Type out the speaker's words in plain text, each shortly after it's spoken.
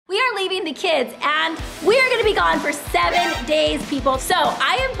leaving the kids and we are gonna be gone for 7 days, people. So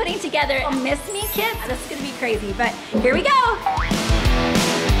I am putting together a Miss Me kit. This is gonna be crazy, but here we go.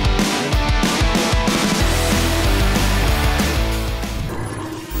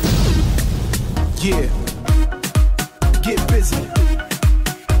 Yeah, get busy,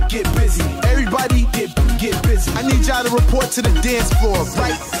 get busy. Everybody get busy. I need y'all to report to the dance floor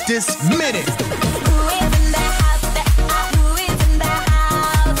right this minute. Who is in the house? Who is in the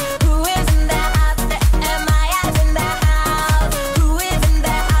house? Who is in the house? Am I in the house? Who is in the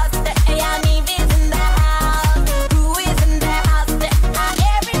house? Yanni is in the house. Who is in the house?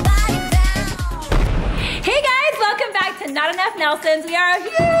 Everybody down. Hey guys, welcome back to Not Enough Nelsons. We are a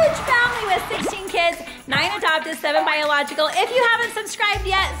huge family with 16 kids, 9 adopted, 7 biological. If you haven't subscribed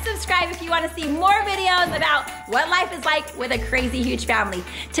yet, subscribe if you want to see more videos about what life is like with a crazy huge family.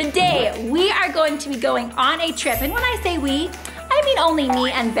 Today, we are going to be going on a trip. And when I say we, I mean only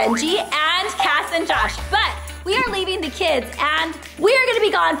me and Benji and Cass and Josh. But we are leaving the kids and we are gonna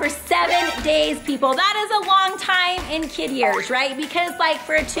be gone for 7 days, people. That is a long time in kid years, right? Because like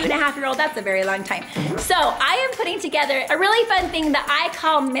for a 2.5-year-old, that's a very long time. So I am putting together a really fun thing that I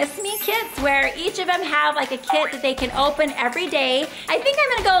call Miss Me kits, where each of them have like a kit that they can open every day. I think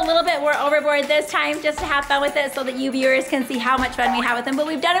I'm gonna go a little bit more overboard this time just to have fun with it so that you viewers can see how much fun we have with them. But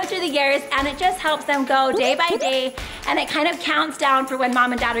we've done them through the years and it just helps them go day by day and it kind of counts down for when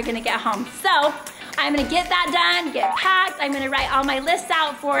mom and dad are gonna get home. So I'm gonna get that done, get packed. I'm gonna write all my lists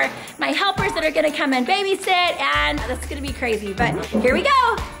out for my helpers that are gonna come and babysit, and this is gonna be crazy, but here we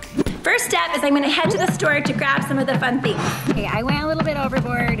go. First step is I'm gonna head to the store to grab some of the fun things. Okay, I went a little bit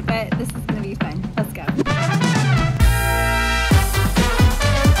overboard, but this is gonna be fun. Let's go.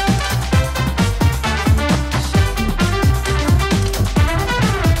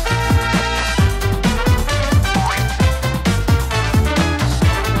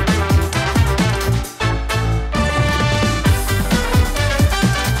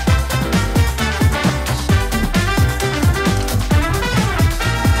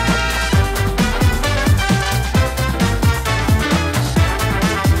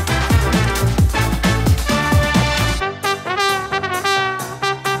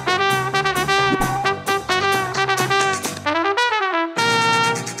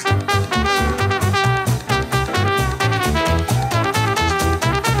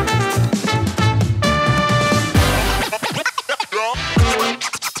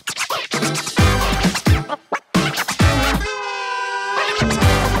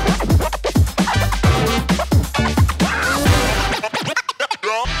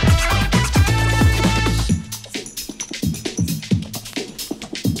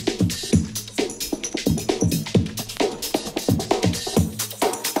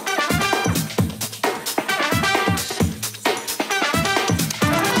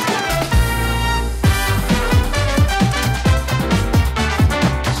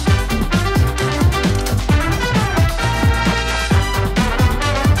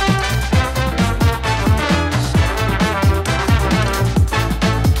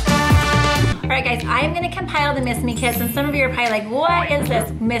 Miss Me kits, and some of you are probably like, what is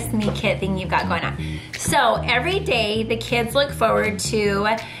this Miss Me kit thing you've got going on? So every day the kids look forward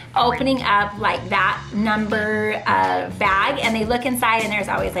to opening up like that number bag, and they look inside and there's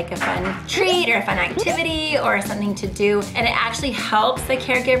always like a fun treat or a fun activity or something to do, and it actually helps the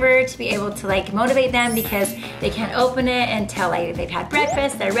caregiver to be able to like motivate them because they can't open it until like they've had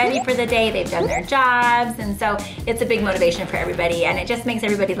breakfast, they're ready for the day, they've done their jobs, and so it's a big motivation for everybody, and it just makes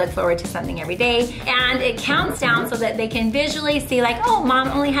everybody look forward to something every day, and it counts down so that they can visually see like, oh, mom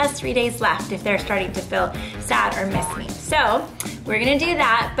only has 3 days left if they're starting to feel sad or miss me. So we're gonna do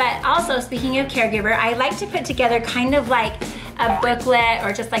that. But also, speaking of caregiver, I like to put together kind of like a booklet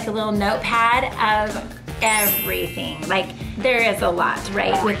or just like a little notepad of everything. Like there is a lot,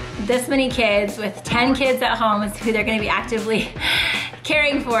 right? With this many kids, with 10 kids at home who they're gonna be actively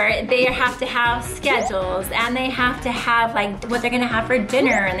caring for, they have to have schedules, and they have to have like what they're gonna have for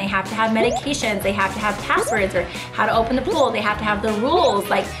dinner, and they have to have medications, they have to have passwords or how to open the pool, they have to have the rules,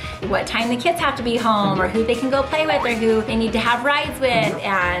 like what time the kids have to be home or who they can go play with or who they need to have rides with,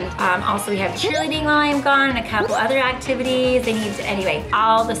 and also we have cheerleading while I'm gone and a couple other activities they need to, anyway,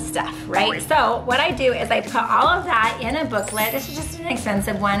 all the stuff, right? So what I do is I put all of that in a booklet. This is just an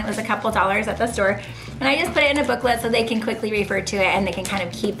expensive one. It was a couple $2 at the store. And I just put it in a booklet so they can quickly refer to it and they can kind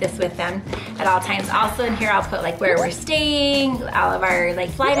of keep this with them at all times. Also in here I'll put like where we're staying, all of our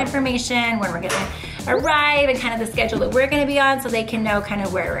like flight information, when we're gonna arrive, and kind of the schedule that we're gonna be on so they can know kind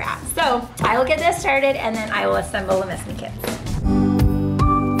of where we're at. So I will get this started and then I will assemble the Miss Me kits.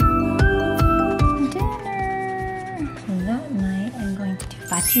 Dinner. That night I'm going to do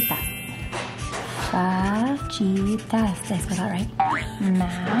fudge Fajitas. Fajitas. Did I spell that right?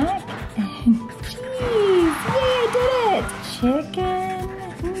 Mac and cheese. Yay, I did it. Chicken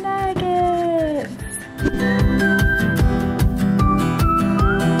nuggets.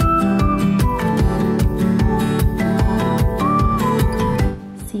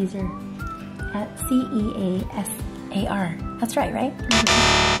 Caesar. C-E-A-S-A-R. That's right, right?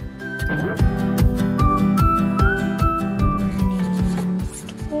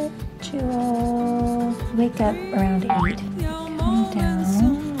 Schedule. Wake up around 8. Come down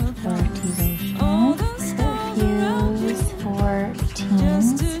for devotion. Curfews for teens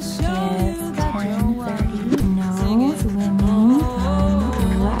is 10:30. No swimming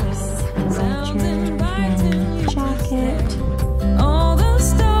unless ledger in jacket. All the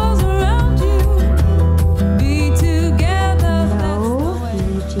stars around you be together. No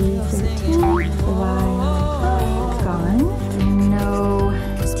PG-13 while gone. No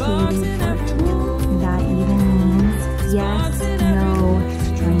TV-14. That even means yes, no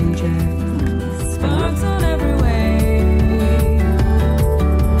stranger things. Birds on every way.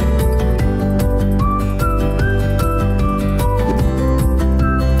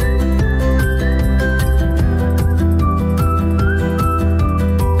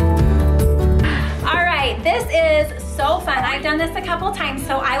 All right, this is so fun. I've done this a couple times,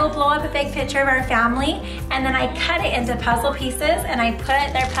 so I will blow up a big picture of our family, and then I cut it into puzzle pieces, and I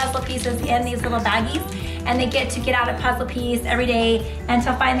put their puzzle pieces in these little baggies, and they get to get out a puzzle piece every day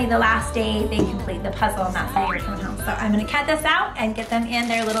until finally the last day they complete the puzzle, and that's how you're coming home. So I'm gonna cut this out and get them in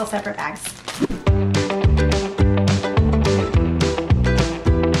their little separate bags.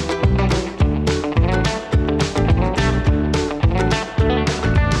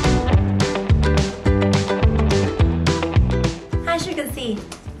 As you can see,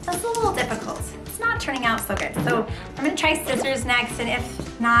 that's a little difficult. It's not turning out so good. So I'm gonna try scissors next, and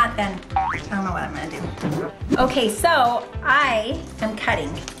if not, then I don't know what I'm gonna do. Okay, so I am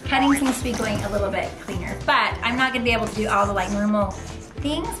cutting. Cutting seems to be going a little bit cleaner, but I'm not gonna be able to do all the like normal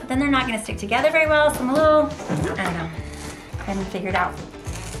things, but then they're not gonna stick together very well, so I'm a little, I don't know. I haven't figured out.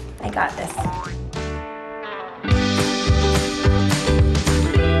 I got this.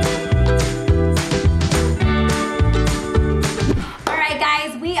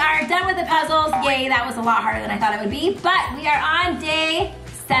 We are done with the puzzles. Yay, that was a lot harder than I thought it would be, but we are on day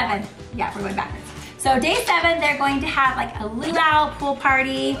 7. Yeah, we're going backwards. So day 7, they're going to have like a luau pool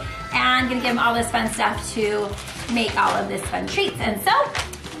party, and I'm gonna give them all this fun stuff to make all of this fun treats. And so,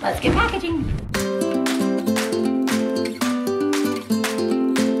 let's get packaging.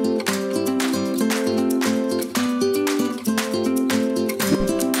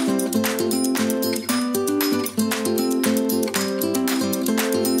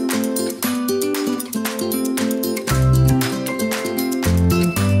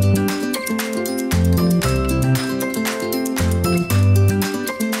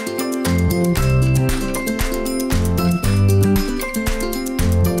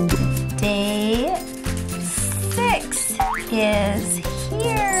 Is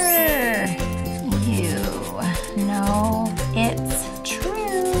here. You know it's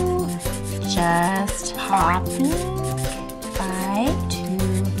true. Just popping by to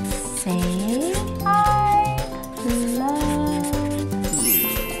say I love you.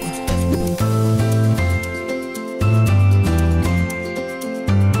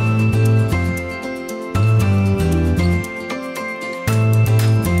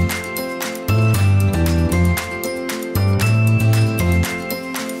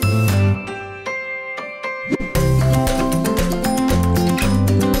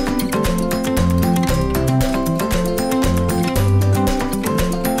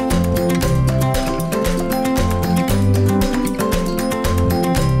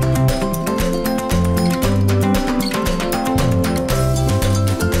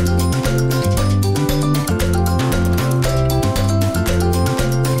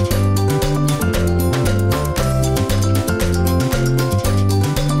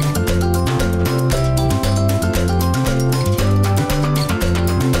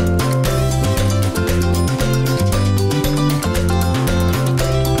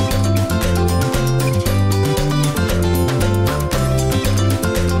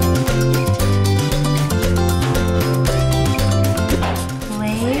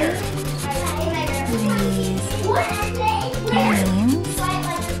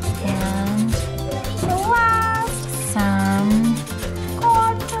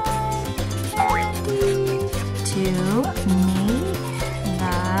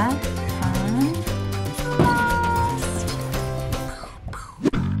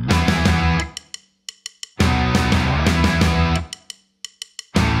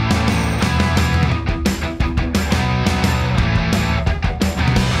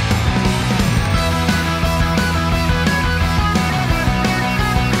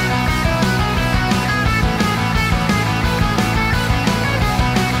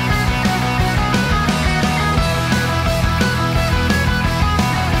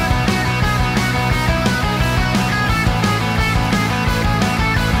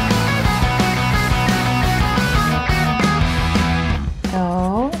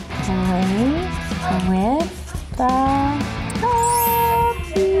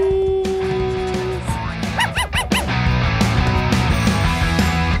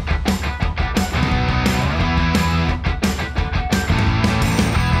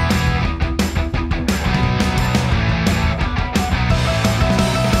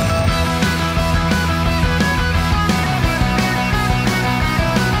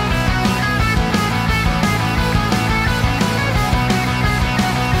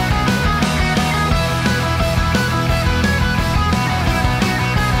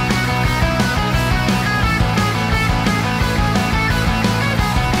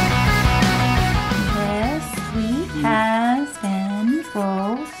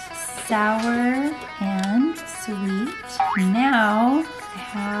 sour and sweet. Now I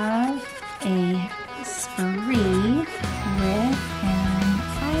have a spree with an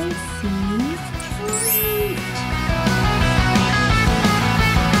icy treat.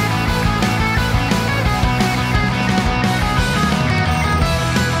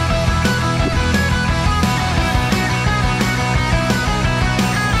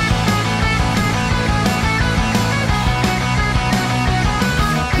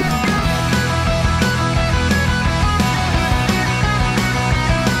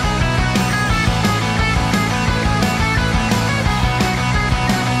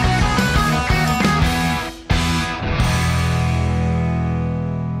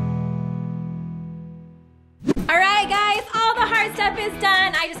 Is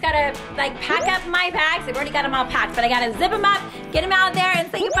done. I just gotta like pack up my bags. I've already got them all packed, but I gotta zip them up, get them out there,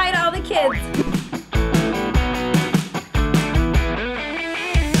 and say goodbye to all the kids.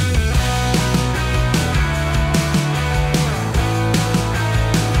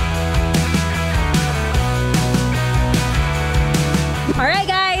 All right,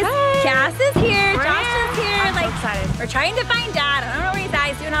 guys. Hi. Cass is here. Josh is here. I'm so excited. We're trying to find Dad. I don't know where he's at.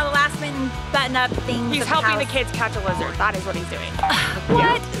 He's doing all the last minute button-up things. He's helping the kids catch a lizard. That is what he's doing.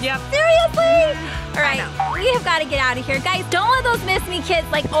 What? Yep. Seriously? All right, we have got to get out of here. Guys, don't let those Miss Me kids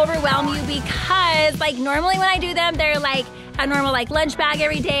like overwhelm you, because like normally when I do them, they're like a normal like lunch bag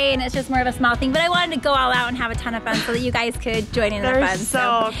every day, and it's just more of a small thing. But I wanted to go all out and have a ton of fun so that you guys could join in the fun. They're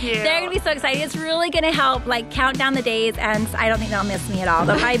so cute. They're gonna be so excited. It's really gonna help like count down the days, and I don't think they'll miss me at all.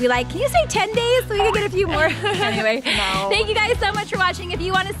 They'll probably be like, can you say 10 days so we can get a few more? Anyway, thank you guys so much for watching. If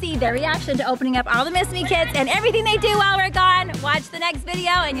you want to see their reaction to opening up all the Miss Me kits and everything they do while we're gone, watch the next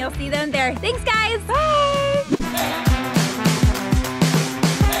video and you'll see them there. Thanks, guys. Bye.